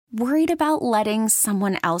Worried about letting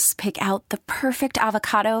someone else pick out the perfect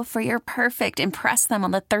avocado for your perfect impress them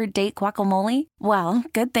on the third date guacamole? Well,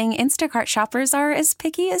 good thing Instacart shoppers are as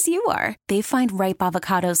picky as you are. They find ripe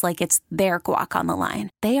avocados like it's their guac on the line.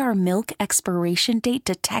 They are milk expiration date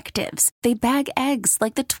detectives. They bag eggs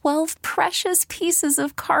like the 12 precious pieces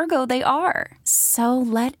of cargo they are. So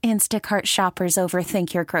let Instacart shoppers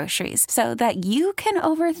overthink your groceries so that you can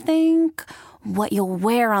overthink what you'll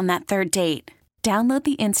wear on that third date. Download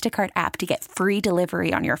the Instacart app to get free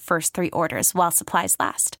delivery on your first 3 orders while supplies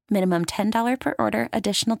last. Minimum $10 per order.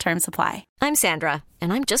 Additional terms apply. I'm Sandra,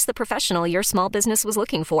 and I'm just the professional your small business was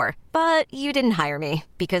looking for. But you didn't hire me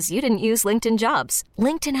because you didn't use LinkedIn Jobs.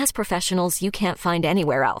 LinkedIn has professionals you can't find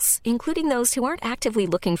anywhere else, including those who aren't actively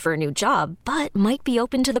looking for a new job, but might be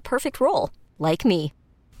open to the perfect role, like me.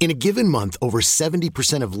 In a given month, over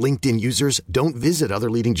 70% of LinkedIn users don't visit other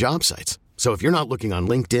leading job sites. So if you're not looking on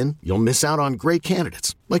LinkedIn, you'll miss out on great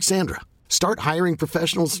candidates like Sandra. Start hiring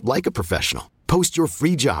professionals like a professional. Post your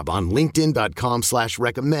free job on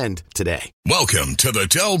linkedin.com/recommend today. Welcome to the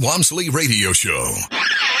Del Walmsley Radio Show.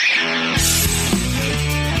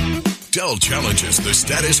 Del challenges the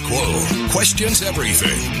status quo, questions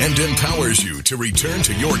everything, and empowers you to return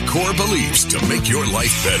to your core beliefs to make your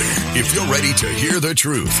life better. If you're ready to hear the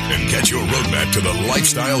truth and get your roadmap to the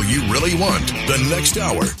lifestyle you really want, the next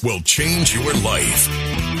hour will change your life.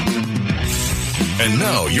 And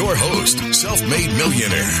now your host, self-made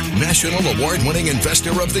millionaire, national award-winning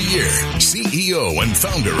investor of the year, CEO and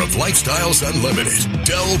founder of Lifestyles Unlimited,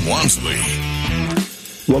 Del Walmsley.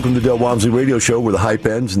 Welcome to the Del Walmsley Radio Show, where the hype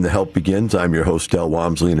ends and the help begins. I'm your host, Del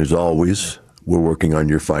Walmsley, and as always, we're working on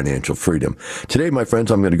your financial freedom. Today, my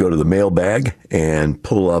friends, I'm going to go to the mailbag and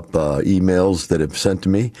pull up emails that have sent to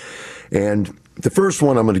me. And the first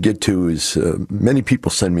one I'm going to get to is many people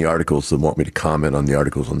send me articles that want me to comment on the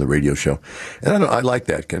articles on the radio show. And I like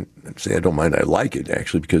that. I don't mind. I like it,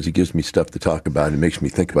 actually, because it gives me stuff to talk about. And it makes me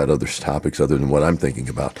think about other topics other than what I'm thinking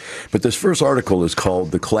about. But this first article is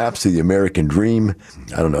called The Collapse of the American Dream.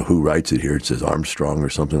 I don't know who writes it here. It says Armstrong or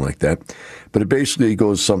something like that. But it basically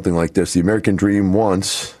goes something like this. The American dream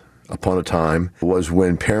once upon a time was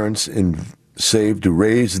when parents saved to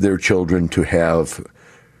raise their children to have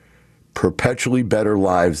perpetually better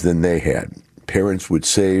lives than they had. Parents would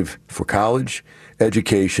save for college,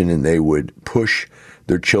 education, and they would push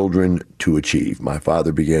their children to achieve. My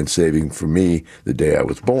father began saving for me the day I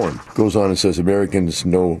was born. Goes on and says, Americans,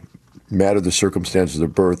 no matter the circumstances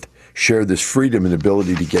of birth, share this freedom and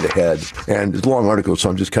ability to get ahead. And it's a long article, so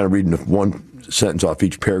I'm just kind of reading one sentence off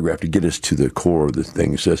each paragraph to get us to the core of the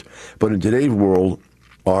thing. It says, but in today's world,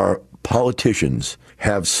 our politicians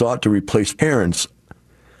have sought to replace parents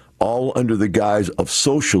all under the guise of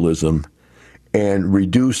socialism and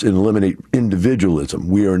reduce and eliminate individualism.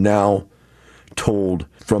 We are now told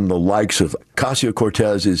from the likes of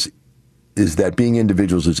Ocasio-Cortez is that being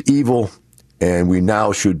individuals is evil, and we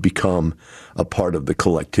now should become a part of the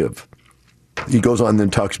collective. He goes on and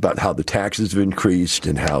then talks about how the taxes have increased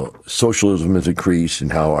and how socialism has increased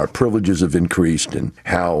and how our privileges have increased and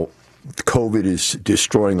how COVID is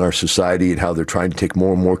destroying our society and how they're trying to take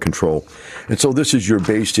more and more control. And so this is your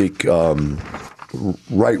basic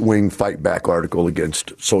right-wing fight-back article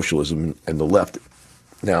against socialism and the left.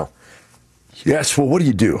 Now, yes, well, what do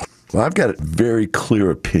you do? Well, I've got a very clear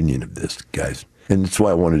opinion of this, guys. And that's why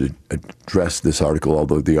I wanted to address this article,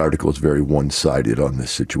 although the article is very one-sided on this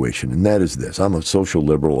situation. And that is this. I'm a social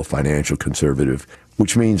liberal, a financial conservative,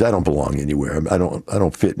 which means I don't belong anywhere. I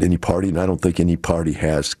don't fit in any party, and I don't think any party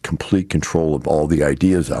has complete control of all the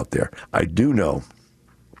ideas out there. I do know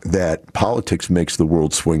that politics makes the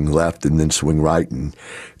world swing left and then swing right and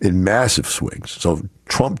in massive swings. So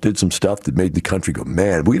Trump did some stuff that made the country go,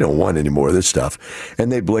 man, we don't want any more of this stuff.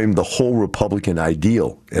 And they blamed the whole Republican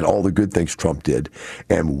ideal and all the good things Trump did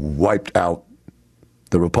and wiped out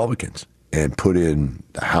the Republicans and put in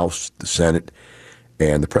the House, the Senate,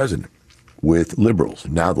 and the president with liberals.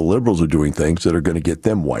 Now the liberals are doing things that are going to get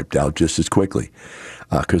them wiped out just as quickly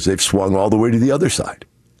because they've swung all the way to the other side.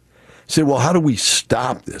 Say, well, how do we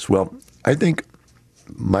stop this? Well, I think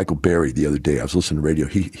Michael Berry the other day, I was listening to radio,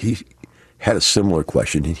 he had a similar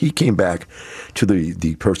question, and he came back to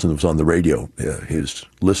the person who was on the radio, his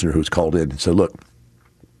listener who's called in and said, look,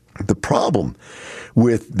 the problem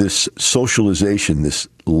with this socialization, this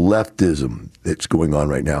leftism that's going on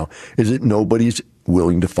right now is that nobody's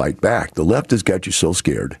willing to fight back. The left has got you so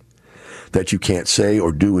scared that you can't say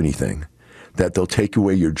or do anything, that they'll take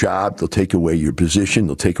away your job, they'll take away your position,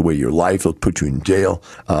 they'll take away your life, they'll put you in jail,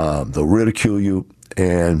 they'll ridicule you.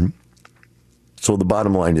 And so the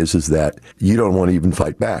bottom line is that you don't want to even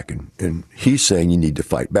fight back. And he's saying you need to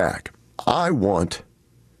fight back. I want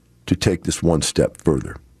to take this one step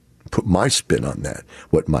further, put my spin on that,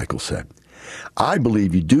 what Michael said. I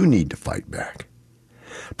believe you do need to fight back.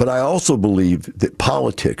 But I also believe that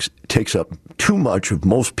politics takes up too much of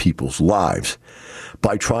most people's lives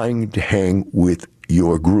by trying to hang with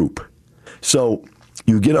your group. So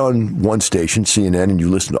you get on one station, CNN, and you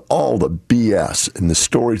listen to all the BS and the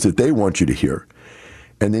stories that they want you to hear.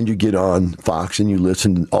 And then you get on Fox and you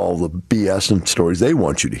listen to all the BS and stories they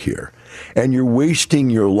want you to hear. And you're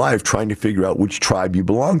wasting your life trying to figure out which tribe you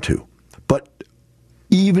belong to. But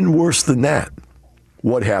even worse than that,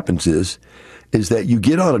 what happens is that you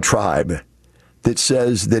get on a tribe that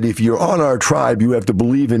says that if you're on our tribe, you have to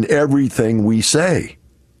believe in everything we say.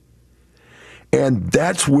 And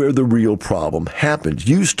that's where the real problem happens.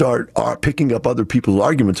 You start picking up other people's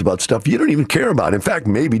arguments about stuff you don't even care about. In fact,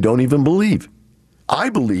 maybe don't even believe. I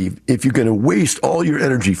believe if you're going to waste all your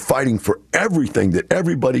energy fighting for everything that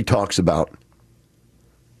everybody talks about,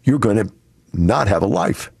 you're going to not have a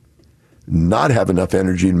life, not have enough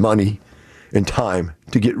energy and money and time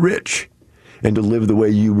to get rich and to live the way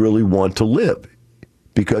you really want to live,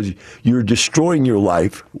 because you're destroying your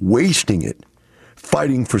life, wasting it,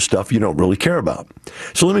 fighting for stuff you don't really care about.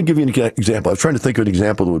 So let me give you an example. I was trying to think of an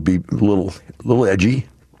example that would be a little edgy.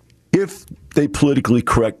 If they politically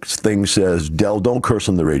correct thing says, Del, don't curse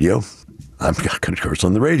on the radio, I'm not going to curse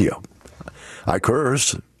on the radio. I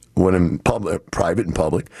curse when I'm private and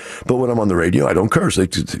public, but when I'm on the radio, I don't curse.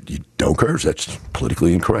 You don't curse. That's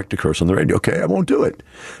politically incorrect to curse on the radio. Okay, I won't do it.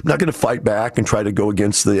 I'm not going to fight back and try to go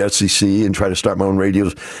against the FCC and try to start my own radio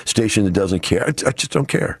station that doesn't care. I just don't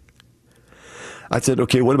care. I said,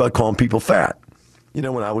 okay, what about calling people fat? You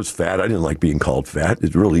know, when I was fat, I didn't like being called fat.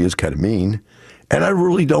 It really is kind of mean. And I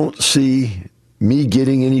really don't see me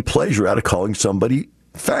getting any pleasure out of calling somebody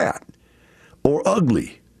fat or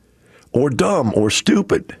ugly or dumb or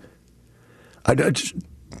stupid.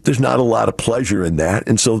 There's not a lot of pleasure in that.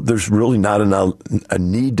 And so there's really not a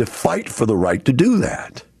need to fight for the right to do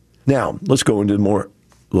that. Now, let's go into more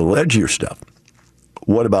little edgier stuff.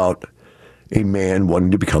 What about a man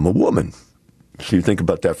wanting to become a woman? So you think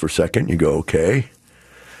about that for a second. You go, okay,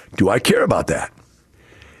 do I care about that?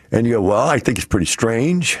 And you go, well, I think it's pretty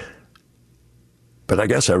strange, but I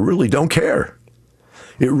guess I really don't care.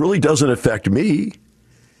 It really doesn't affect me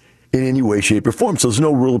in any way, shape, or form. So there's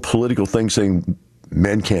no real political thing saying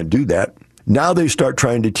men can't do that. Now they start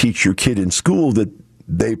trying to teach your kid in school that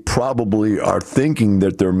they probably are thinking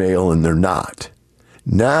that they're male and they're not.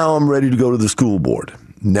 Now I'm ready to go to the school board.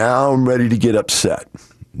 Now I'm ready to get upset.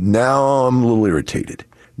 Now I'm a little irritated.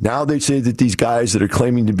 Now they say that these guys that are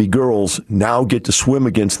claiming to be girls now get to swim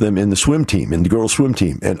against them in the swim team, in the girls' swim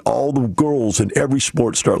team. And all the girls in every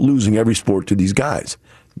sport start losing every sport to these guys.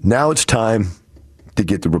 Now it's time to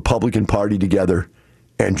get the Republican Party together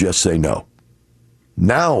and just say no.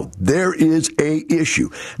 Now there is a issue.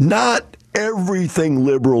 Not everything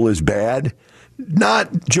liberal is bad.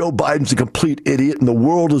 Not Joe Biden's a complete idiot and the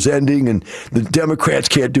world is ending and the Democrats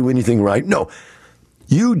can't do anything right. No.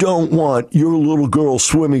 You don't want your little girl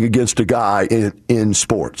swimming against a guy in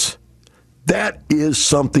sports. That is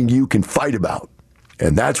something you can fight about.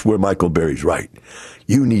 And that's where Michael Berry's right.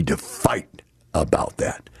 You need to fight about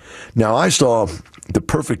that. Now, I saw the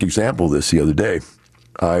perfect example of this the other day.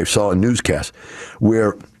 I saw a newscast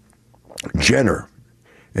where Jenner,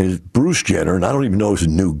 and Bruce Jenner, and I don't even know his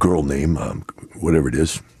new girl name, whatever it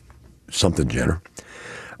is, something Jenner,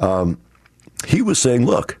 he was saying,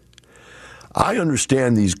 look, I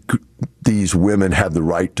understand these women have the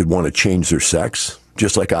right to want to change their sex,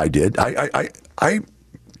 just like I did. I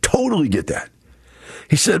totally get that.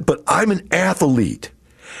 He said, but I'm an athlete,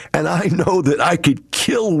 and I know that I could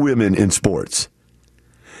kill women in sports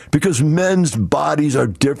because men's bodies are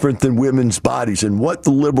different than women's bodies. And what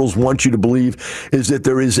the liberals want you to believe is that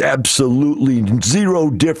there is absolutely zero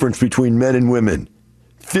difference between men and women,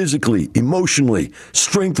 physically, emotionally,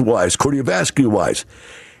 strength-wise, cardiovascular-wise.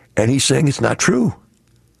 And he's saying it's not true.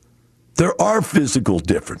 There are physical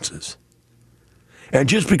differences. And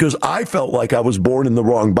just because I felt like I was born in the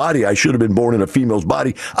wrong body, I should have been born in a female's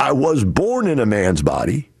body, I was born in a man's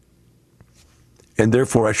body. And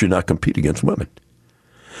therefore, I should not compete against women.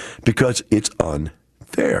 Because it's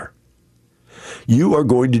unfair. You are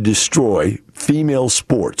going to destroy female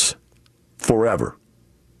sports forever.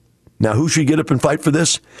 Now, who should get up and fight for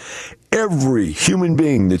this? Every human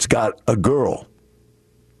being that's got a girl,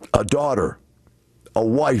 a daughter, a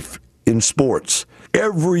wife in sports.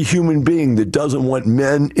 Every human being that doesn't want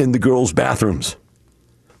men in the girls' bathrooms.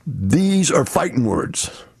 These are fighting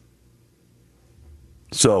words.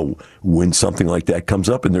 So when something like that comes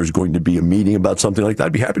up and there's going to be a meeting about something like that,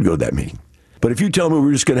 I'd be happy to go to that meeting. But if you tell me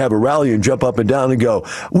we're just going to have a rally and jump up and down and go,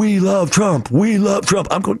 we love Trump,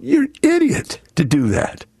 I'm going, you're an idiot to do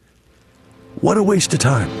that. What a waste of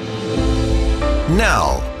time.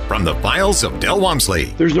 Now, from the files of Del Walmsley.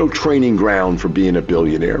 There's no training ground for being a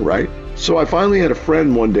billionaire, right? So I finally had a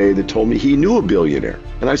friend one day that told me he knew a billionaire.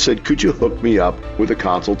 And I said, could you hook me up with a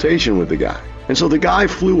consultation with the guy? And so the guy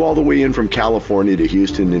flew all the way in from California to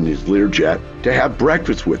Houston in his Learjet to have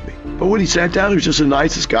breakfast with me. But when he sat down, he was just the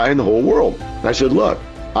nicest guy in the whole world. And I said, look,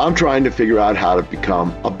 I'm trying to figure out how to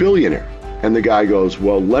become a billionaire. And the guy goes,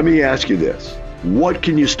 well, let me ask you this. What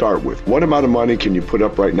can you start with? What amount of money can you put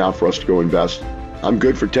up right now for us to go invest? I'm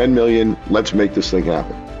good for 10 million. Let's make this thing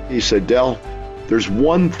happen. He said, Del, there's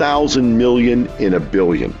 1,000 million in a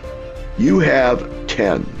billion. You have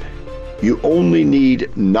 10. You only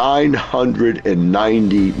need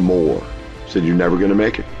 990 more. Said, you're never going to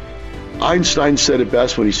make it. Einstein said it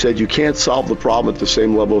best when he said, you can't solve the problem at the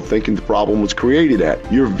same level of thinking the problem was created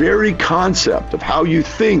at. Your very concept of how you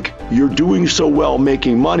think you're doing so well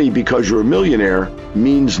making money because you're a millionaire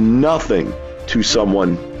means nothing to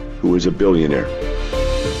someone who is a billionaire.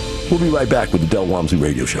 We'll be right back with the Del Walmsley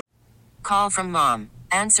Radio Show. Call from mom.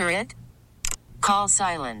 Answer it. Call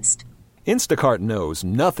silenced. Instacart knows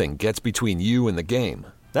nothing gets between you and the game.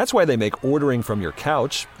 That's why they make ordering from your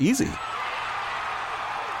couch easy.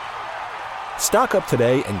 Stock up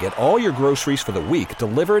today and get all your groceries for the week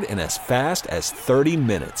delivered in as fast as 30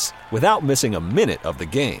 minutes without missing a minute of the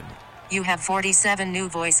game. You have 47 new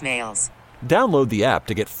voicemails. Download the app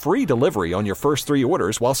to get free delivery on your first 3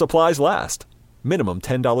 orders while supplies last. Minimum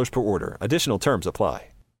 $10 per order. Additional terms apply.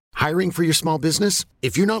 Hiring for your small business?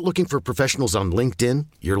 If you're not looking for professionals on LinkedIn,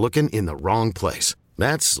 you're looking in the wrong place.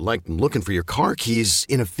 That's like looking for your car keys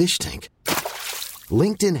in a fish tank.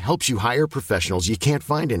 LinkedIn helps you hire professionals you can't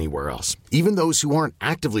find anywhere else, even those who aren't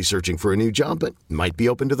actively searching for a new job but might be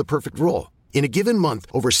open to the perfect role. In a given month,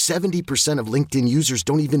 over 70% of LinkedIn users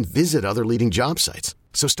don't even visit other leading job sites.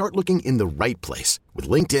 So start looking in the right place. With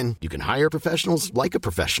LinkedIn, you can hire professionals like a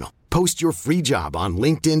professional. Post your free job on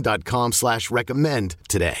linkedin.com/recommend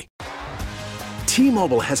today.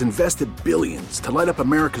 T-Mobile has invested billions to light up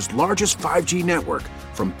America's largest 5G network,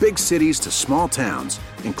 from big cities to small towns,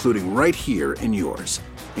 including right here in yours.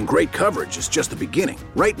 And great coverage is just the beginning.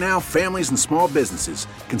 Right now, families and small businesses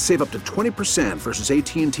can save up to 20% versus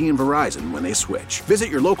AT&T and Verizon when they switch. Visit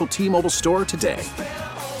your local T-Mobile store today.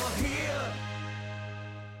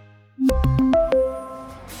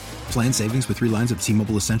 Plan savings with 3 lines of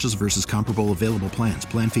T-Mobile Essentials versus comparable available plans.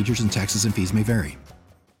 Plan features and taxes and fees may vary.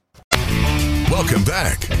 Welcome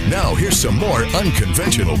back. Now here's some more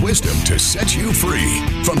unconventional wisdom to set you free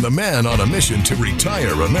from the man on a mission to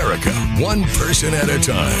retire America, one person at a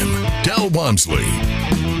time, Del Walmsley.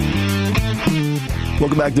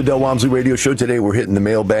 Welcome back to the Del Walmsley Radio Show. Today we're hitting the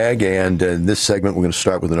mailbag, and in this segment we're going to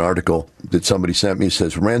start with an article that somebody sent me. It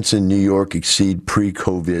says, rents in New York exceed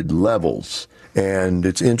pre-COVID levels. And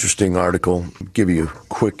it's an interesting article. I'll give you a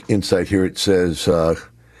quick insight here. It says,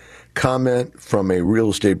 comment from a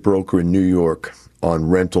real estate broker in New York on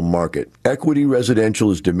rental market. Equity Residential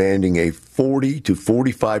is demanding a 40 to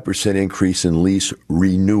 45% increase in lease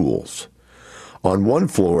renewals. On one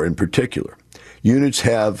floor in particular, units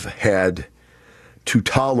have had to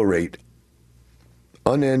tolerate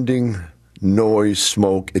unending noise,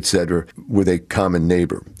 smoke, etc., with a common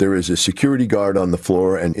neighbor. There is a security guard on the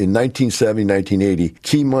floor, and in 1970, 1980,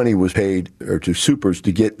 key money was paid to supers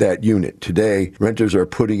to get that unit. Today, renters are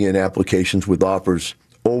putting in applications with offers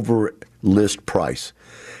over list price.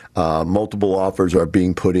 Multiple offers are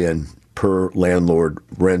being put in per landlord,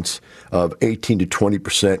 rents of 18 to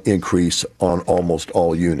 20% increase on almost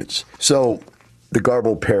all units. So the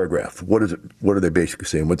garbled paragraph, what is it? What are they basically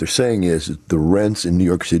saying? What they're saying is the rents in New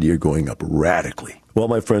York City are going up radically. Well,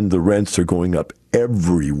 my friend, the rents are going up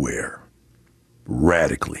everywhere,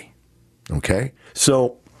 radically. Okay?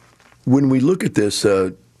 So when we look at this,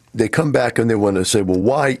 they come back and they want to say, well,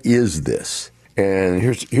 why is this? And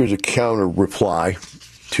here's a counter reply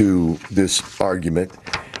to this argument,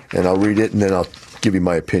 and I'll read it and then I'll give you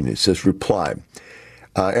my opinion. It says, reply.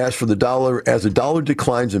 As the dollar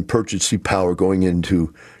declines in purchasing power going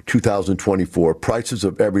into 2024, prices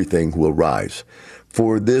of everything will rise.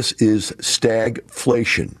 For this is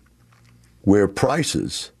stagflation, where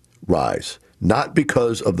prices rise, not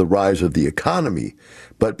because of the rise of the economy,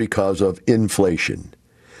 but because of inflation,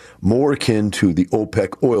 more akin to the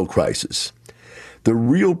OPEC oil crisis. The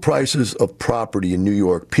real prices of property in New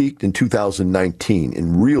York peaked in 2019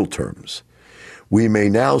 in real terms. We may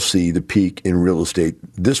now see the peak in real estate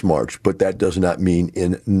this March, but that does not mean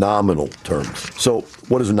in nominal terms. So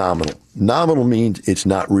what is nominal? Nominal means it's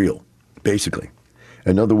not real, basically.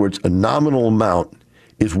 In other words, a nominal amount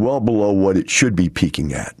is well below what it should be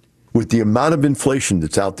peaking at. With the amount of inflation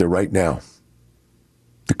that's out there right now,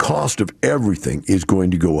 the cost of everything is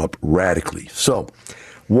going to go up radically. So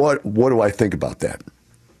what do I think about that?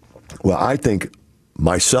 Well, I think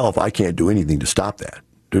myself, I can't do anything to stop that.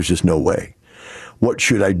 There's just no way. What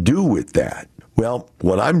should I do with that? Well,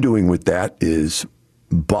 what I'm doing with that is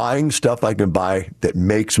buying stuff I can buy that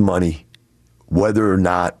makes money, whether or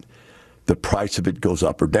not the price of it goes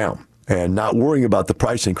up or down, and not worrying about the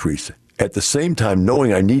price increase. At the same time,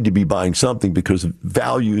 knowing I need to be buying something because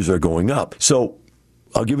values are going up. So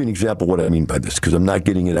I'll give you an example of what I mean by this, because I'm not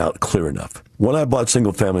getting it out clear enough. When I bought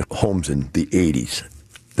single-family homes in the 80s,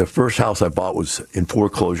 the first house I bought was in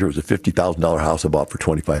foreclosure. It was a $50,000 house I bought for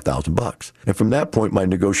 $25,000. And from that point, my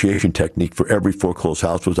negotiation technique for every foreclosed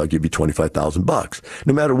house was, I'll give you $25,000.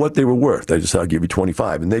 No matter what they were worth, I just said, I'll give you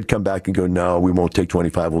 25. And they'd come back and go, no, we won't take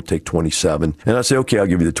 25, we'll take 27. And I'd say, okay, I'll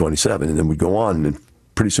give you the 27. And then we'd go on. And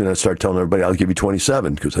pretty soon I'd start telling everybody, I'll give you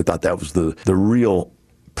 27, because I thought that was the real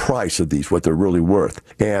price of these, what they're really worth.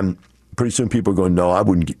 And pretty soon people are going, no, I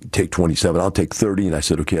wouldn't take 27. I'll take 30. And I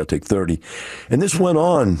said, okay, I'll take 30. And this went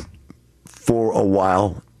on for a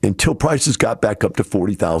while until prices got back up to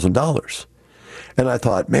 $40,000. And I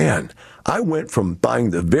thought, man, I went from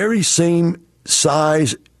buying the very same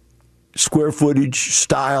size, square footage,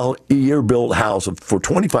 style, year-built house for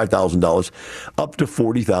 $25,000 up to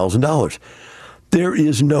 $40,000. There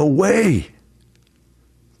is no way.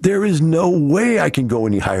 There is no way I can go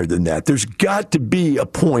any higher than that. There's got to be a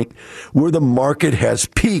point where the market has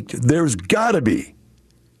peaked. There's got to be.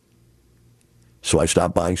 So I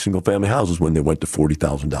stopped buying single-family houses when they went to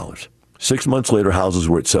 $40,000. 6 months later, houses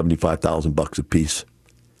were at $75,000 a piece.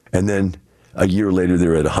 And then a year later,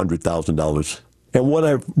 they're at $100,000. And what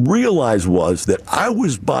I realized was that I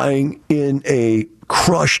was buying in a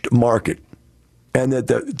crushed market, and that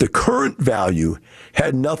the current value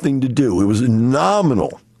had nothing to do. It was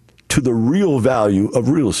nominal to the real value of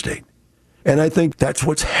real estate. And I think that's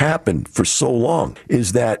what's happened for so long,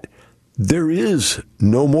 is that there is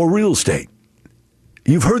no more real estate.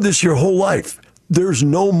 You've heard this your whole life. There's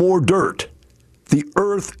no more dirt. The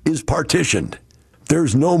earth is partitioned.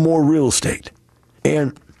 There's no more real estate.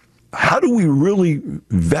 And how do we really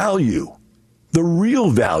value the real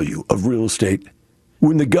value of real estate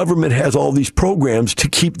when the government has all these programs to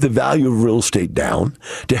keep the value of real estate down,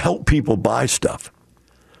 to help people buy stuff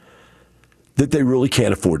that they really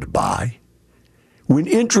can't afford to buy? When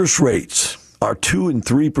interest rates are 2% and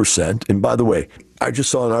 3%, and by the way, I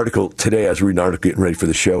just saw an article today, I was reading an article getting ready for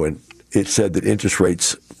the show, and it said that interest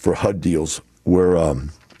rates for HUD deals were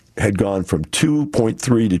had gone from 2.3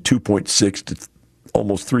 to 2.6 to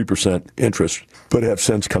almost 3% interest, but have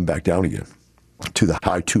since come back down again to the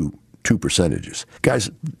high 2 percentages.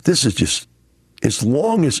 Guys, this is just, as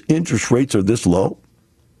long as interest rates are this low,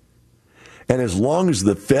 and as long as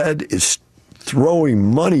the Fed is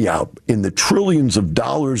throwing money out in the trillions of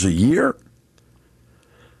dollars a year,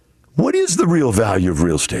 what is the real value of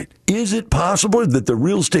real estate? Is it possible that the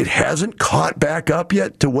real estate hasn't caught back up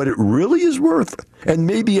yet to what it really is worth? And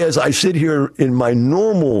maybe as I sit here in my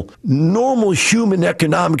normal human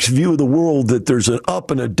economics view of the world, that there's an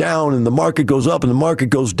up and a down, and the market goes up and the market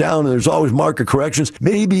goes down, and there's always market corrections.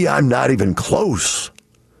 Maybe I'm not even close.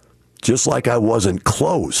 Just like I wasn't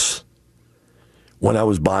close when I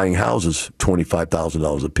was buying houses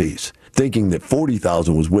 $25,000 a piece, thinking that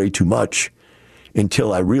 $40,000 was way too much,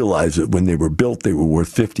 until I realized that when they were built, they were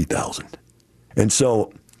worth $50,000. And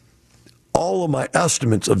so all of my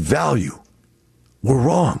estimates of value were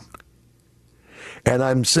wrong. And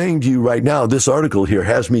I'm saying to you right now, this article here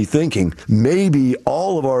has me thinking maybe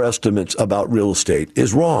all of our estimates about real estate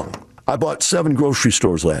is wrong. I bought 7 grocery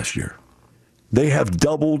stores last year. They have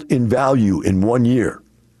doubled in value in 1 year.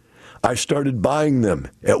 I started buying them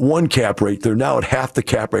at 1 cap rate. They're now at half the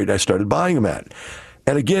cap rate I started buying them at.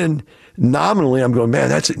 And again, nominally, I'm going, man,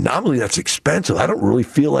 that's expensive. I don't really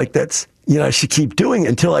feel like that's, I should keep doing it,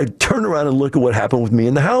 until I turn around and look at what happened with me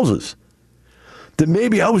in the houses. That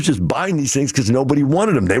maybe I was just buying these things because nobody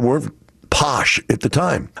wanted them. They weren't posh at the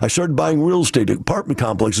time. I started buying real estate apartment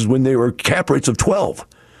complexes when they were cap rates of 12.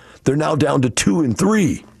 They're now down to 2 and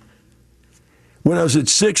 3. When I was at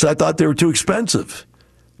 6, I thought they were too expensive.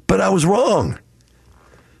 But I was wrong.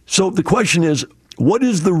 So the question is, what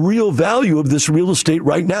is the real value of this real estate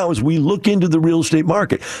right now as we look into the real estate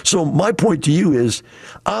market? So my point to you is,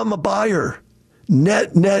 I'm a buyer.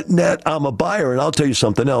 Net, I'm a buyer. And I'll tell you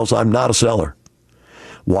something else, I'm not a seller.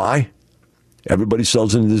 Why? Everybody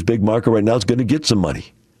sells into this big market right now. It's going to get some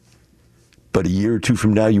money. But a year or two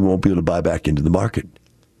from now, you won't be able to buy back into the market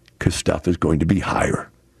because stuff is going to be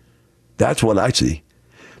higher. That's what I see.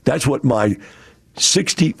 That's what my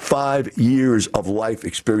 65 years of life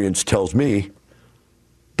experience tells me,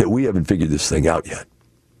 that we haven't figured this thing out yet.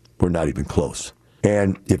 We're not even close.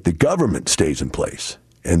 And if the government stays in place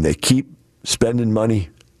and they keep spending money,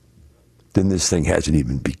 then this thing hasn't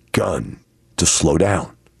even begun to slow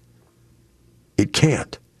down. It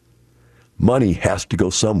can't. Money has to go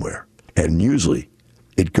somewhere. And usually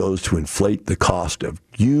it goes to inflate the cost of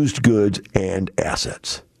used goods and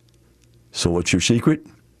assets. So what's your secret?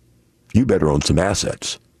 You better own some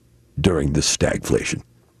assets during this stagflation.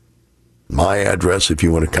 My address, if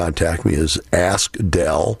you want to contact me, is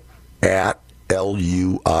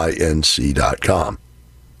askdell@luinc.com,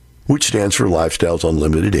 which stands for Lifestyles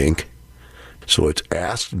Unlimited, Inc. So it's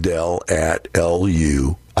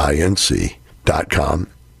askdell@luinc.com,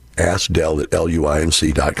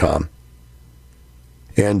 askdell@luinc.com.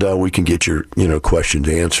 And we can get your questions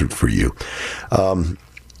answered for you.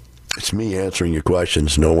 It's me answering your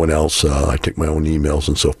questions, no one else. I take my own emails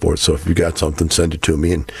and so forth. So if you got something, send it to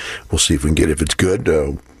me, and we'll see if we can get it. If it's good,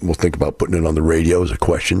 we'll think about putting it on the radio as a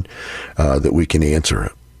question that we can answer.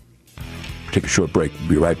 Take a short break.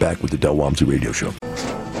 We'll be right back with the Del Walmsley Radio Show.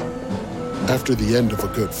 After the end of a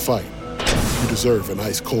good fight, you deserve an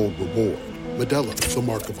ice-cold reward. Modelo is the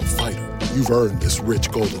mark of a fighter. You've earned this rich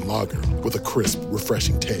golden lager with a crisp,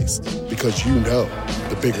 refreshing taste. Because you know,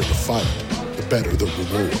 the bigger the fight, the better the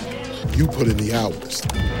reward. You put in the hours,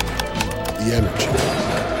 the energy,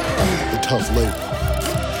 the tough labor.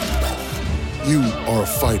 You are a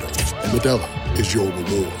fighter, and Modelo is your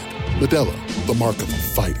reward. Modelo, the mark of a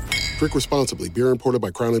fighter. Drink responsibly. Beer imported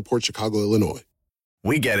by Crown Imports, Chicago, Illinois.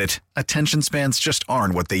 We get it. Attention spans just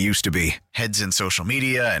aren't what they used to be. Heads in social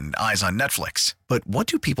media and eyes on Netflix. But what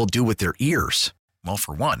do people do with their ears? Well,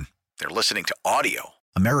 for one, they're listening to audio.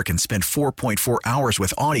 Americans spend 4.4 hours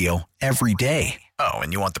with audio every day. Oh,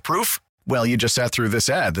 and you want the proof? Well, you just sat through this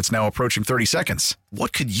ad that's now approaching 30 seconds.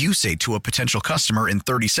 What could you say to a potential customer in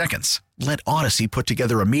 30 seconds? Let Odyssey put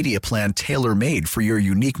together a media plan tailor-made for your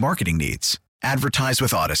unique marketing needs. Advertise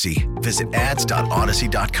with Odyssey. Visit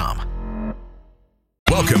ads.odyssey.com.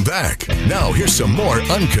 Welcome back. Now here's some more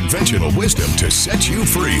unconventional wisdom to set you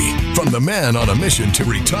free from the man on a mission to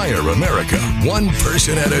retire America, one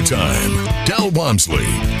person at a time, Del Walmsley.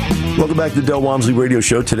 Welcome back to the Del Walmsley Radio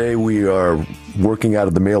Show. Today we are working out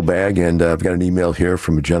of the mailbag, and I've got an email here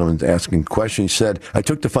from a gentleman asking a question. He said, I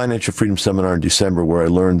took the Financial Freedom Seminar in December where I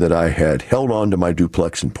learned that I had held on to my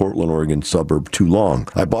duplex in Portland, Oregon suburb too long.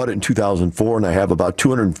 I bought it in 2004, and I have about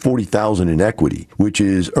 $240,000 in equity, which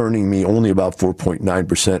is earning me only about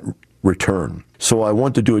 4.9% return. So I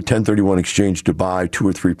want to do a 1031 exchange to buy 2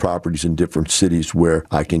 or 3 properties in different cities where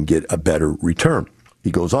I can get a better return.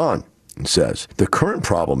 He goes on and says, the current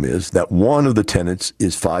problem is that one of the tenants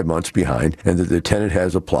is 5 months behind and that the tenant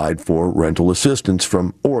has applied for rental assistance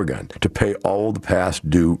from Oregon to pay all the past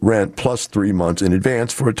due rent plus 3 months in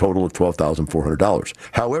advance for a total of $12,400.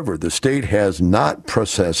 However, the state has not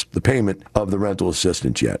processed the payment of the rental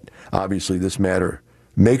assistance yet. Obviously, this matter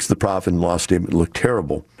makes the profit and loss statement look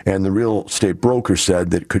terrible, and the real estate broker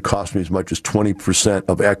said that it could cost me as much as 20%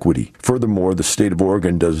 of equity. Furthermore, the state of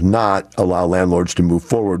Oregon does not allow landlords to move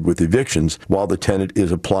forward with evictions while the tenant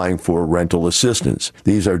is applying for rental assistance.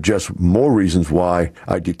 These are just more reasons why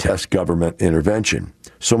I detest government intervention.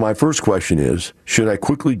 So my first question is, should I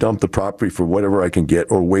quickly dump the property for whatever I can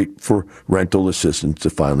get or wait for rental assistance to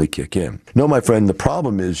finally kick in? No, my friend, the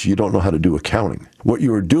problem is you don't know how to do accounting. What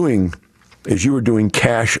you are doing is you are doing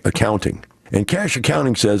cash accounting. And cash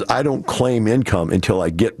accounting says I don't claim income until I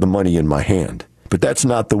get the money in my hand. But that's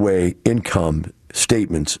not the way income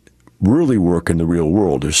statements really work in the real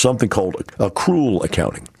world. There's something called accrual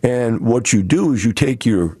accounting. And what you do is you take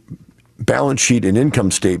your balance sheet and income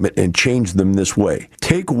statement and change them this way.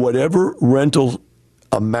 Take whatever rental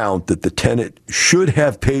amount that the tenant should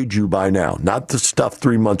have paid you by now, not the stuff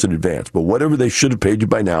 3 months in advance, but whatever they should have paid you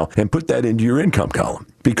by now, and put that into your income column.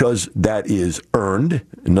 Because that is earned.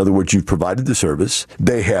 In other words, you've provided the service.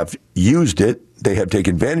 They have used it. They have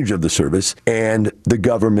taken advantage of the service, and the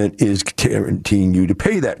government is guaranteeing you to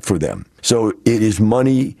pay that for them. So it is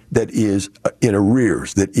money that is in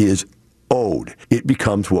arrears, that is owed. It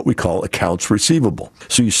becomes what we call accounts receivable.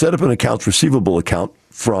 So you set up an accounts receivable account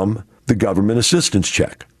from the government assistance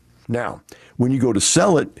check. Now, when you go to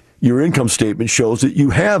sell it, your income statement shows that you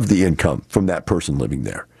have the income from that person living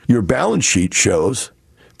there. Your balance sheet shows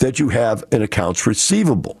that you have an accounts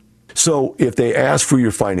receivable. So if they ask for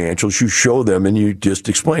your financials, you show them and you just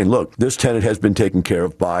explain, look, this tenant has been taken care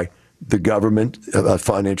of by the government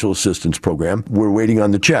financial assistance program. We're waiting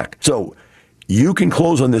on the check. So you can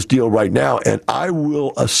close on this deal right now, and I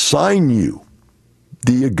will assign you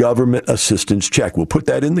the government assistance check. We'll put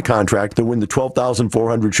that in the contract that when the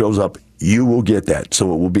 $12,400 shows up, you will get that.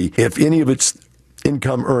 So it will be, if any of it's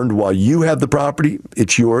income earned while you have the property,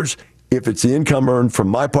 it's yours. If it's the income earned from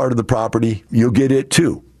my part of the property, you'll get it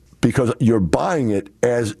too, because you're buying it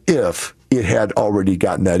as if it had already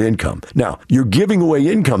gotten that income. Now, you're giving away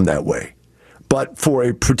income that way. But for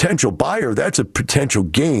a potential buyer, that's a potential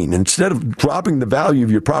gain. Instead of dropping the value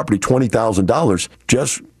of your property $20,000,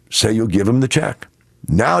 just say you'll give them the check.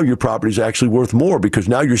 Now your property is actually worth more because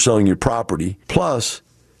now you're selling your property plus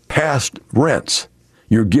past rents.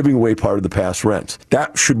 You're giving away part of the past rents.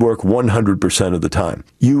 That should work 100% of the time.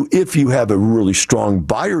 If you have a really strong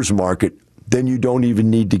buyer's market, then you don't even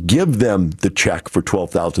need to give them the check for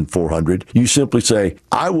 $12,400. You simply say,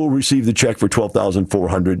 I will receive the check for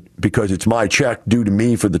 $12,400 because it's my check due to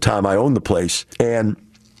me for the time I own the place. And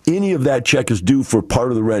any of that check is due for part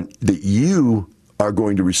of the rent that you are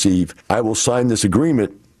going to receive. I will sign this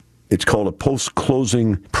agreement. It's called a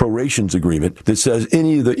post-closing prorations agreement that says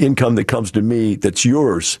any of the income that comes to me that's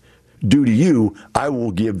yours due to you, I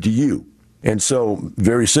will give to you. And so,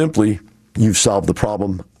 very simply, you've solved the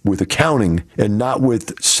problem with accounting and not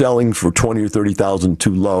with selling for $20,000 or $30,000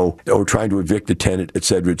 too low or trying to evict a tenant, et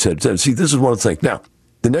cetera, et cetera, et cetera. See, this is one of the things. Now,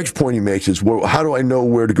 the next point he makes is, well, how do I know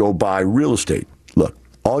where to go buy real estate? Look,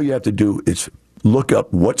 all you have to do is look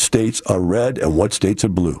up what states are red and what states are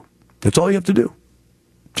blue. That's all you have to do.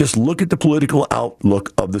 Just look at the political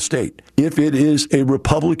outlook of the state. If it is a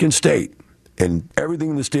Republican state and everything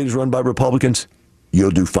in the state is run by Republicans, you'll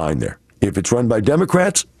do fine there. If it's run by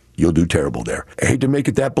Democrats, you'll do terrible there. I hate to make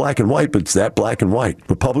it that black and white, but it's that black and white.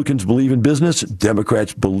 Republicans believe in business.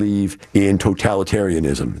 Democrats believe in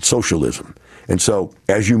totalitarianism, socialism. And so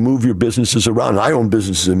as you move your businesses around, I own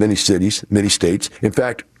businesses in many cities, many states. In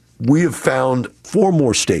fact, we have found 4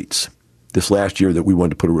 more states this last year that we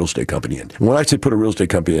wanted to put a real estate company in. And when I say put a real estate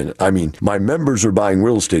company in, I mean my members are buying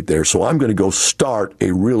real estate there, so I'm going to go start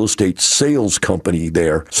a real estate sales company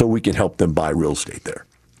there so we can help them buy real estate there.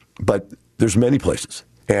 But there's many places.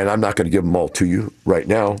 And I'm not going to give them all to you right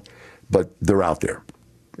now, but they're out there.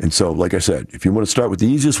 And so, like I said, if you want to start with the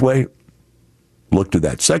easiest way, look to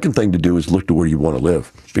that. Second thing to do is look to where you want to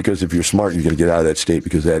live. Because if you're smart, you're going to get out of that state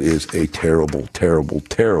because that is a terrible, terrible,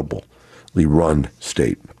 terribly run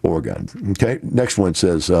state, Oregon. Okay, next one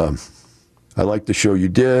says, I like the show you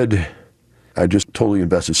did. I just totally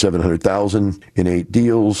invested $700,000 in 8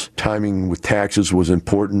 deals. Timing with taxes was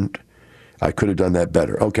important. I could have done that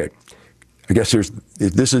better. Okay. I guess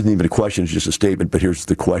this isn't even a question, it's just a statement, but here's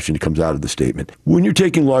the question that comes out of the statement. When you're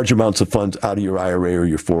taking large amounts of funds out of your IRA or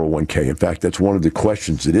your 401k, in fact, that's one of the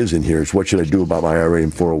questions that is in here is what should I do about my IRA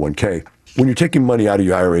and 401k? When you're taking money out of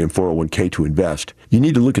your IRA and 401k to invest, you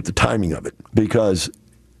need to look at the timing of it because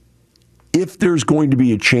if there's going to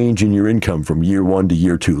be a change in your income from year 1 to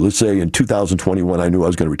year 2, let's say in 2021, I knew I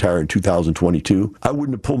was going to retire in 2022, I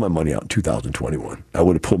wouldn't have pulled my money out in 2021. I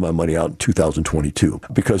would have pulled my money out in 2022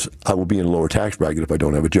 because I will be in a lower tax bracket if I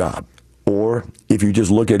don't have a job. Or if you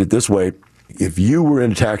just look at it this way, if you were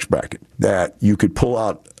in a tax bracket that you could pull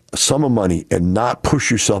out a sum of money and not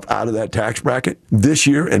push yourself out of that tax bracket this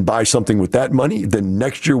year and buy something with that money, then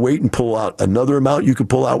next year wait and pull out another amount you could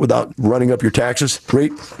pull out without running up your taxes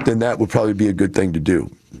rate, then that would probably be a good thing to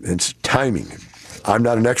do. It's timing. I'm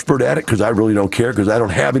not an expert at it because I really don't care because I don't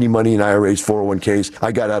have any money in IRAs, 401ks.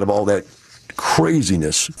 I got out of all that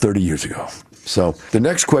craziness 30 years ago. So the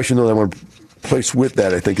next question that I want to place with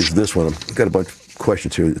that, I think, is this one. I've got a bunch of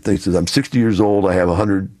questions here. It says, I'm 60 years old. I have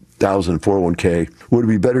 $100,000 401k. Would it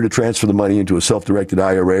be better to transfer the money into a self-directed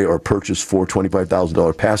IRA or purchase 4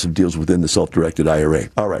 $25,000 passive deals within the self-directed IRA?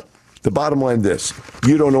 All right. The bottom line is this.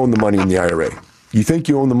 You don't own the money in the IRA. You think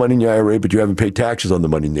you own the money in the IRA, but you haven't paid taxes on the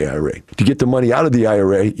money in the IRA. To get the money out of the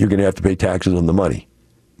IRA, you're going to have to pay taxes on the money.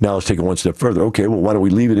 Now let's take it one step further. Okay, well, why don't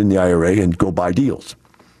we leave it in the IRA and go buy deals?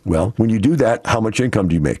 Well, when you do that, how much income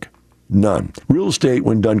do you make? None. Real estate,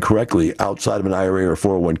 when done correctly, outside of an IRA or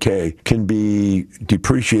 401k, can be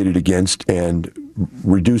depreciated against and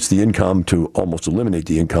reduce the income to almost eliminate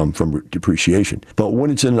the income from depreciation. But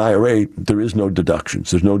when it's in an IRA, there is no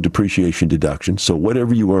deductions. There's no depreciation deductions. So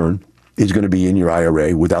whatever you earn is going to be in your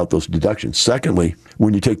IRA without those deductions. Secondly,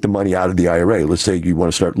 when you take the money out of the IRA, let's say you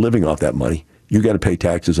want to start living off that money, you got to pay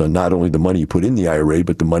taxes on not only the money you put in the IRA,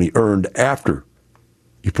 but the money earned after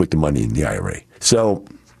you put the money in the IRA. So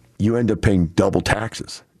you end up paying double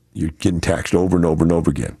taxes. You're getting taxed over and over and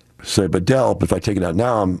over again. Say, but Del, if I take it out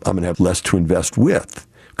now, I'm going to have less to invest with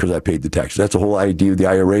because I paid the taxes. That's the whole idea of the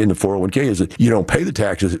IRA and the 401k is that you don't pay the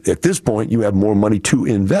taxes. At this point, you have more money to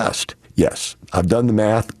invest. Yes, I've done the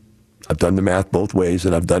math. I've done the math both ways,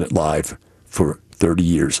 and I've done it live for 30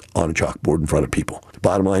 years on a chalkboard in front of people. The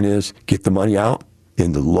bottom line is, get the money out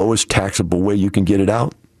in the lowest taxable way you can get it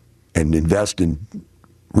out and invest in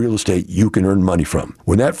real estate you can earn money from.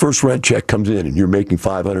 When that first rent check comes in and you're making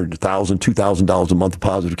 $500, $1,000, $2,000 a month of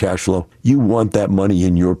positive cash flow, you want that money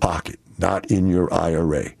in your pocket, not in your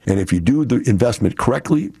IRA. And if you do the investment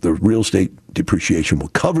correctly, the real estate depreciation will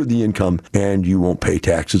cover the income and you won't pay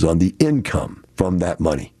taxes on the income from that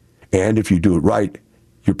money. And if you do it right,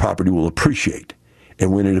 your property will appreciate.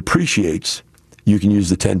 And when it appreciates, you can use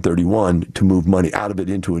the 1031 to move money out of it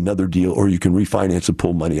into another deal, or you can refinance and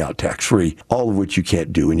pull money out tax-free, all of which you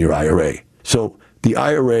can't do in your IRA. So the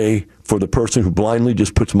IRA, for the person who blindly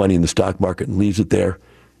just puts money in the stock market and leaves it there,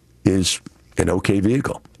 is an okay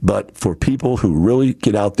vehicle. But for people who really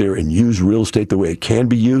get out there and use real estate the way it can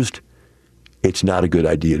be used, it's not a good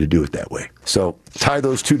idea to do it that way. So tie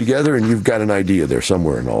those two together and you've got an idea there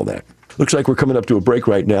somewhere in all that. Looks like we're coming up to a break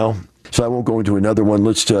right now, so I won't go into another one.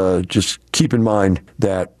 Let's just keep in mind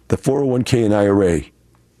that the 401k and IRA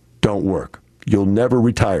don't work. You'll never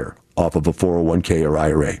retire off of a 401k or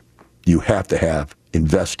IRA. You have to have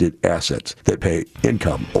invested assets that pay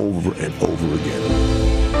income over and over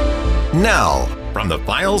again. Now, from the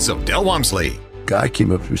files of Del Walmsley. Guy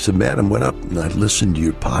came up to me and said, "Man, I went up and I listened to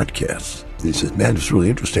your podcast." He said, "Man, it's really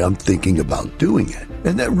interesting. I'm thinking about doing it."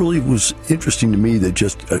 And that really was interesting to me, that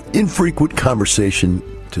just an infrequent conversation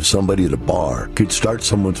to somebody at a bar could start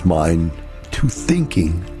someone's mind to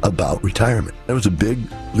thinking about retirement. That was a big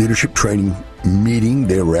leadership training meeting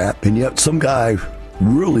they were at, and yet some guy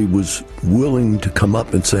really was willing to come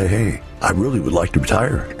up and say, "Hey, I really would like to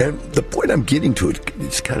retire." And the point I'm getting to,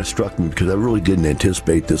 it's kind of struck me because I really didn't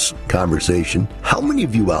anticipate this conversation. How many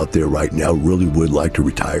of you out there right now really would like to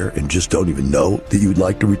retire and just don't even know that you'd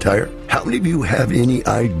like to retire? How many of you have any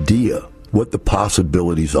idea what the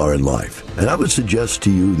possibilities are in life? And I would suggest to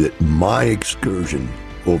you that my excursion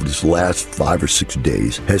over this last 5 or 6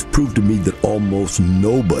 days has proved to me that almost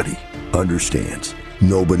nobody understands.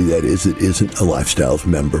 Nobody, that isn't a Lifestyles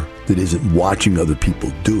member, that isn't watching other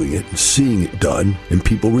people doing it and seeing it done, and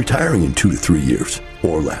people retiring in 2 to 3 years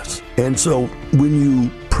or less. And so when you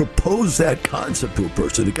propose that concept to a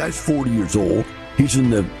person, the guy's 40 years old, he's in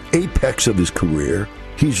the apex of his career,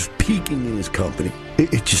 he's peaking in his company,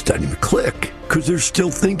 it just doesn't even click because they're still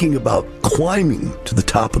thinking about climbing to the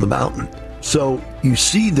top of the mountain. So you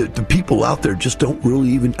see that the people out there just don't really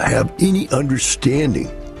even have any understanding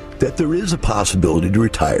that there is a possibility to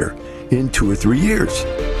retire in 2 or 3 years.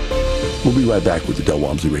 We'll be right back with the Del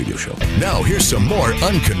Walmsley Radio Show. Now here's some more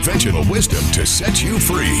unconventional wisdom to set you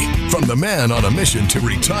free from the man on a mission to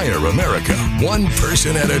retire America, one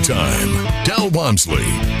person at a time, Del Walmsley.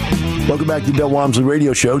 Welcome back to the Del Walmsley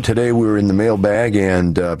Radio Show. Today we're in the mailbag,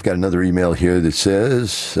 and I've got another email here that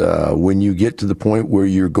says, when you get to the point where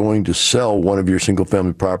you're going to sell one of your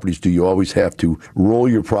single-family properties, do you always have to roll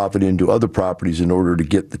your profit into other properties in order to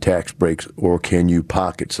get the tax breaks, or can you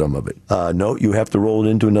pocket some of it? No, you have to roll it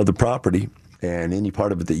into another property, and any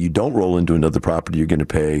part of it that you don't roll into another property, you're going to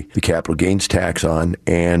pay the capital gains tax on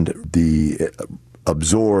and the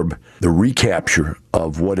absorb the recapture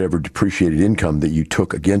of whatever depreciated income that you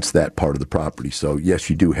took against that part of the property. So yes,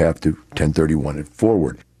 you do have to 1031 it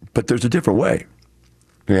forward, but there's a different way.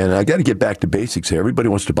 And I got to get back to basics here. Everybody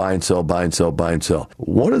wants to buy and sell, buy and sell, buy and sell.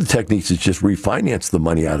 One of the techniques is just refinance the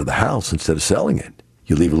money out of the house instead of selling it.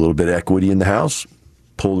 You leave a little bit of equity in the house,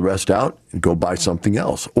 pull the rest out, and go buy something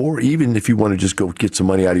else. Or even if you want to just go get some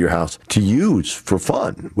money out of your house to use for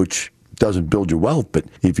fun, which doesn't build your wealth, but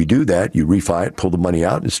if you do that, you refi it, pull the money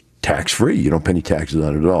out, it's tax-free. You don't pay any taxes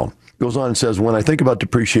on it at all. Goes on and says, when I think about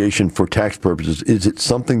depreciation for tax purposes, is it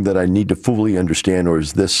something that I need to fully understand, or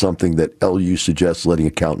is this something that LU suggests letting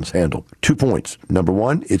accountants handle? 2 points. Number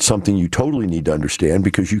one, it's something you totally need to understand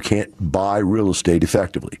because you can't buy real estate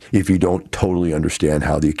effectively if you don't totally understand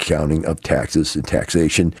how the accounting of taxes and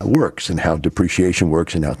taxation works and how depreciation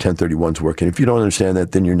works and how 1031s work. And if you don't understand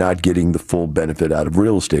that, then you're not getting the full benefit out of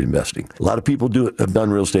real estate investing. A lot of people have done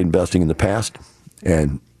real estate investing in the past,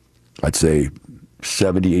 and I'd say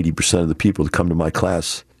 70-80% of the people that come to my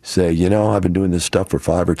class say, I've been doing this stuff for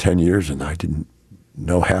 5 or 10 years and I didn't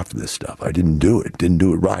know half of this stuff. I didn't do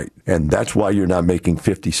it right. And that's why you're not making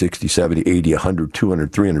 50, 60, 70, 80, 100,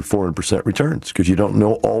 200, 300, 400% returns, because you don't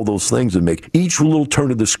know all those things that make each little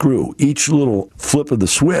turn of the screw, each little flip of the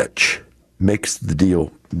switch makes the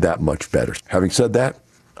deal that much better. Having said that,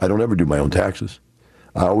 I don't ever do my own taxes.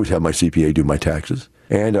 I always have my CPA do my taxes,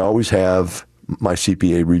 and I always have my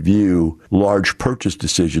CPA review large purchase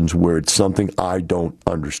decisions where it's something I don't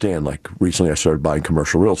understand. Like recently I started buying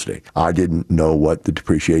commercial real estate. I didn't know what the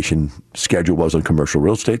depreciation schedule was on commercial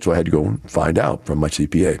real estate, so I had to go and find out from my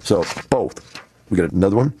CPA. So both. We got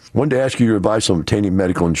another one. Wanted to ask you your advice on obtaining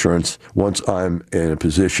medical insurance once I'm in a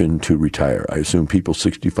position to retire. I assume people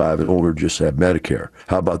 65 and older just have Medicare.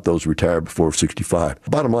 How about those retired before 65?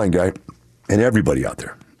 Bottom line, guy, and everybody out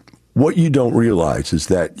there, what you don't realize is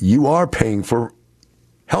that you are paying for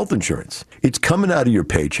health insurance. It's coming out of your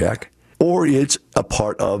paycheck, or it's a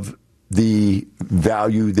part of the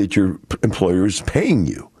value that your employer is paying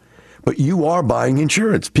you. But you are buying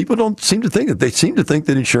insurance. People don't seem to think that. They seem to think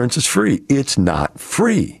that insurance is free. It's not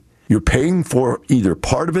free. You're paying for either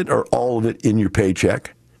part of it or all of it in your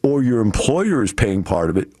paycheck, or your employer is paying part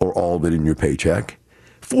of it or all of it in your paycheck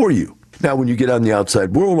for you. Now, when you get on the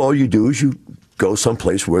outside world, all you do is you go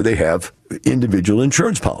someplace where they have individual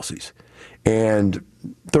insurance policies. And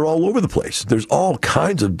they're all over the place. There's all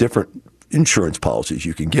kinds of different insurance policies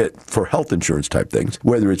you can get for health insurance type things,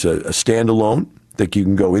 whether it's a standalone that you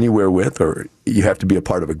can go anywhere with, or you have to be a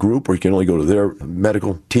part of a group, or you can only go to their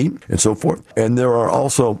medical team and so forth. And there are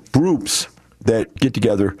also groups that get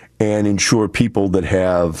together and insure people that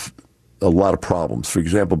have a lot of problems. For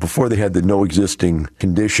example, before they had the no existing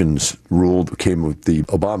conditions rule that came with the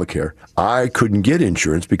Obamacare, I couldn't get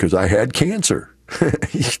insurance because I had cancer.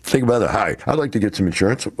 Think about it. Hi, I'd like to get some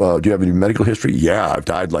insurance. Do you have any medical history? Yeah, I've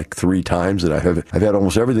died like 3 times, and I've had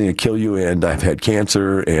almost everything to kill you, and I've had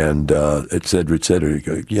cancer, and et cetera, et cetera. You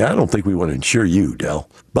go, yeah, I don't think we want to insure you, Del.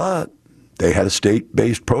 But they had a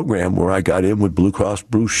state-based program where I got in with Blue Cross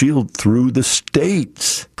Blue Shield through the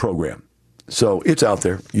state's program. So it's out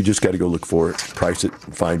there. You just got to go look for it, price it,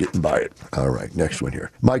 find it, and buy it. All right, next one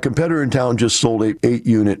here. My competitor in town just sold a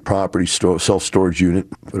 8-unit property self-storage unit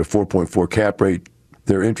with a 4.4 cap rate.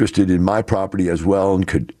 They're interested in my property as well and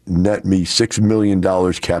could net me $6 million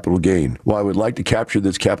capital gain. While I would like to capture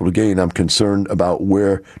this capital gain, I'm concerned about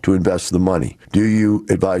where to invest the money. Do you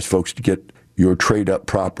advise folks to get your trade-up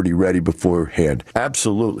property ready beforehand?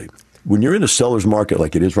 Absolutely. When you're in a seller's market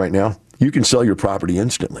like it is right now, you can sell your property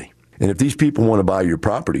instantly. And if these people want to buy your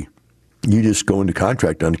property, you just go into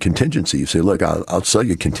contract on a contingency. You say, look, I'll sell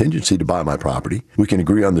you a contingency to buy my property. We can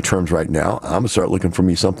agree on the terms right now. I'm going to start looking for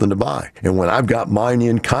me something to buy. And when I've got mine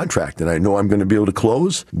in contract and I know I'm going to be able to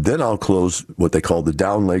close, then I'll close what they call the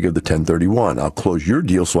down leg of the 1031. I'll close your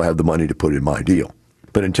deal so I have the money to put in my deal.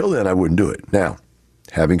 But until then, I wouldn't do it. Now,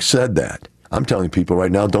 having said that, I'm telling people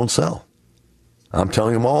right now, don't sell. I'm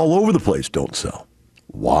telling them all over the place, don't sell.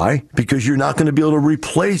 Why? Because you're not going to be able to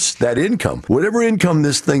replace that income. Whatever income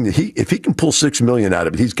this thing, if he can pull $6 million out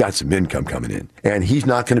of it, he's got some income coming in. And he's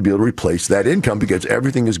not going to be able to replace that income because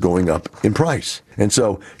everything is going up in price. And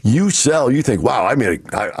so you sell, you think, wow,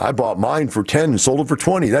 I bought mine for 10 and sold it for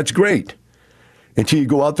 20. That's great. Until you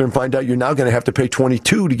go out there and find out you're now going to have to pay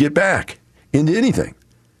 22 to get back into anything.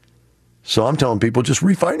 So I'm telling people, just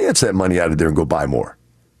refinance that money out of there and go buy more.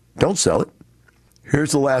 Don't sell it.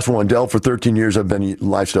 Here's the last one. Del, for 13 years, I've been a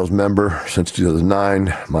Lifestyles member since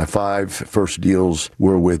 2009. My 5 first deals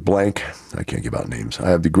were with blank. I can't give out names. I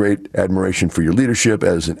have the great admiration for your leadership.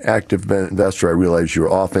 As an active investor, I realize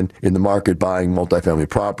you're often in the market buying multifamily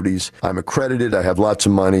properties. I'm accredited. I have lots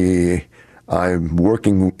of money. I'm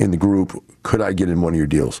working in the group. Could I get in one of your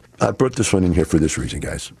deals? I put this one in here for this reason,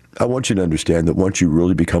 guys. I want you to understand that once you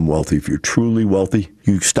really become wealthy, if you're truly wealthy,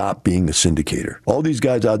 you stop being a syndicator. All these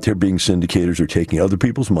guys out there being syndicators are taking other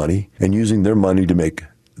people's money and using their money to make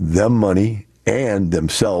them money and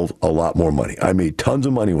themselves a lot more money. I made tons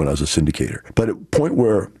of money when I was a syndicator. But at a point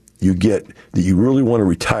where you get that you really want to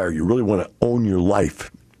retire, you really want to own your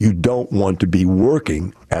life, you don't want to be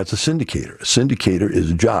working as a syndicator. A syndicator is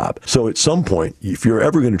a job. So at some point, if you're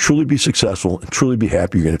ever going to truly be successful and truly be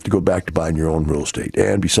happy, you're going to have to go back to buying your own real estate.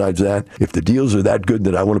 And besides that, if the deals are that good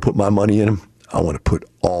that I want to put my money in them, I want to put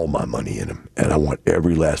all my money in them. And I want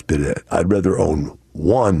every last bit of it. I'd rather own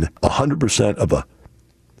 100% of a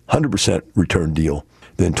 100% return deal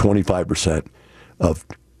than 25% of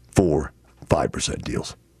 4-5%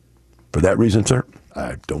 deals. For that reason, sir,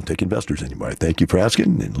 I don't take investors anymore. I thank you for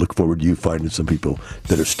asking and look forward to you finding some people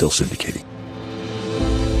that are still syndicating.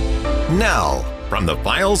 Now, from the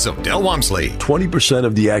files of Del Walmsley. 20%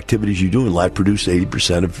 of the activities you do in life produce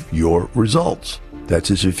 80% of your results. That's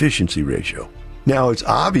his efficiency ratio. Now, it's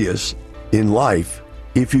obvious in life,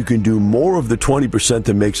 if you can do more of the 20%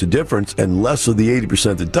 that makes a difference and less of the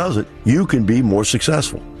 80% that doesn't, you can be more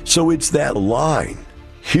successful. So it's that line.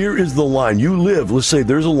 Here is the line. You live, let's say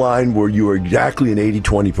there's a line where you are exactly an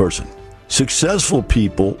 80-20 person. Successful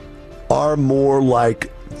people are more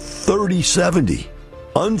like 30-70.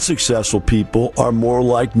 Unsuccessful people are more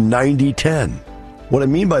like 90-10. What I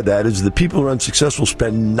mean by that is the people who are unsuccessful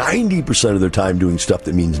spend 90% of their time doing stuff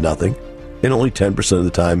that means nothing and only 10% of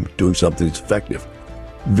the time doing something that's effective.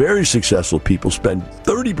 Very successful people spend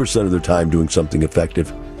 30% of their time doing something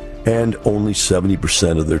effective and only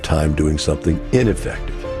 70% of their time doing something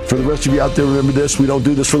ineffective. For the rest of you out there, remember this: we don't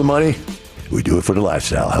do this for the money. We do it for the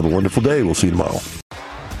lifestyle. Have a wonderful day. We'll see you tomorrow.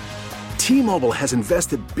 T-Mobile has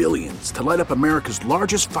invested billions to light up America's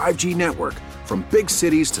largest 5G network, from big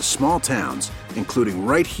cities to small towns, including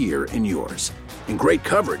right here in yours. And great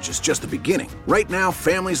coverage is just the beginning. Right now,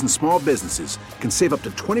 families and small businesses can save up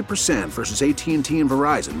to 20% versus AT&T and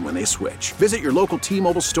Verizon when they switch. Visit your local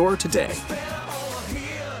T-Mobile store today.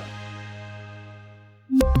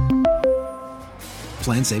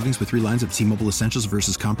 Plan savings with 3 lines of T-Mobile Essentials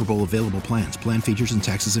versus comparable available plans. Plan features and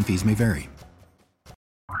taxes and fees may vary.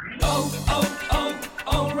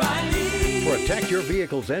 Protect your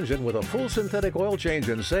vehicle's engine with a full synthetic oil change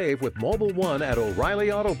and save with Mobil 1 at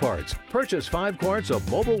O'Reilly Auto Parts. Purchase 5 quarts of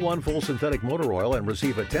Mobil 1 full synthetic motor oil and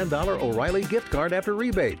receive a $10 O'Reilly gift card after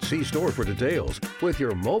rebate. See store for details. With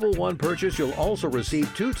your Mobil 1 purchase, you'll also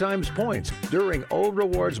receive 2 times points during O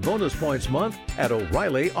Rewards Bonus Points Month at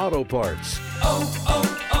O'Reilly Auto Parts.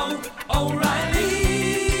 O'Reilly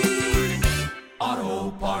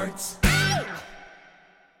Auto Parts.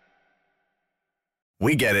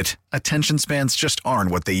 We get it. Attention spans just aren't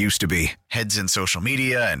what they used to be. Heads in social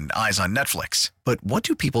media and eyes on Netflix. But what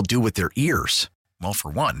do people do with their ears? Well, for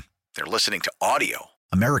one, they're listening to audio.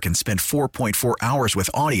 Americans spend 4.4 hours with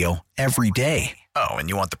audio every day. Oh, and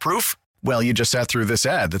you want the proof? Well, you just sat through this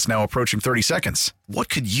ad that's now approaching 30 seconds. What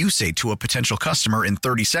could you say to a potential customer in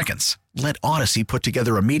 30 seconds? Let Odyssey put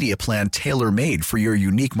together a media plan tailor-made for your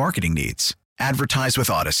unique marketing needs. Advertise with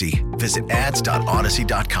Odyssey. Visit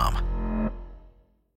ads.odyssey.com.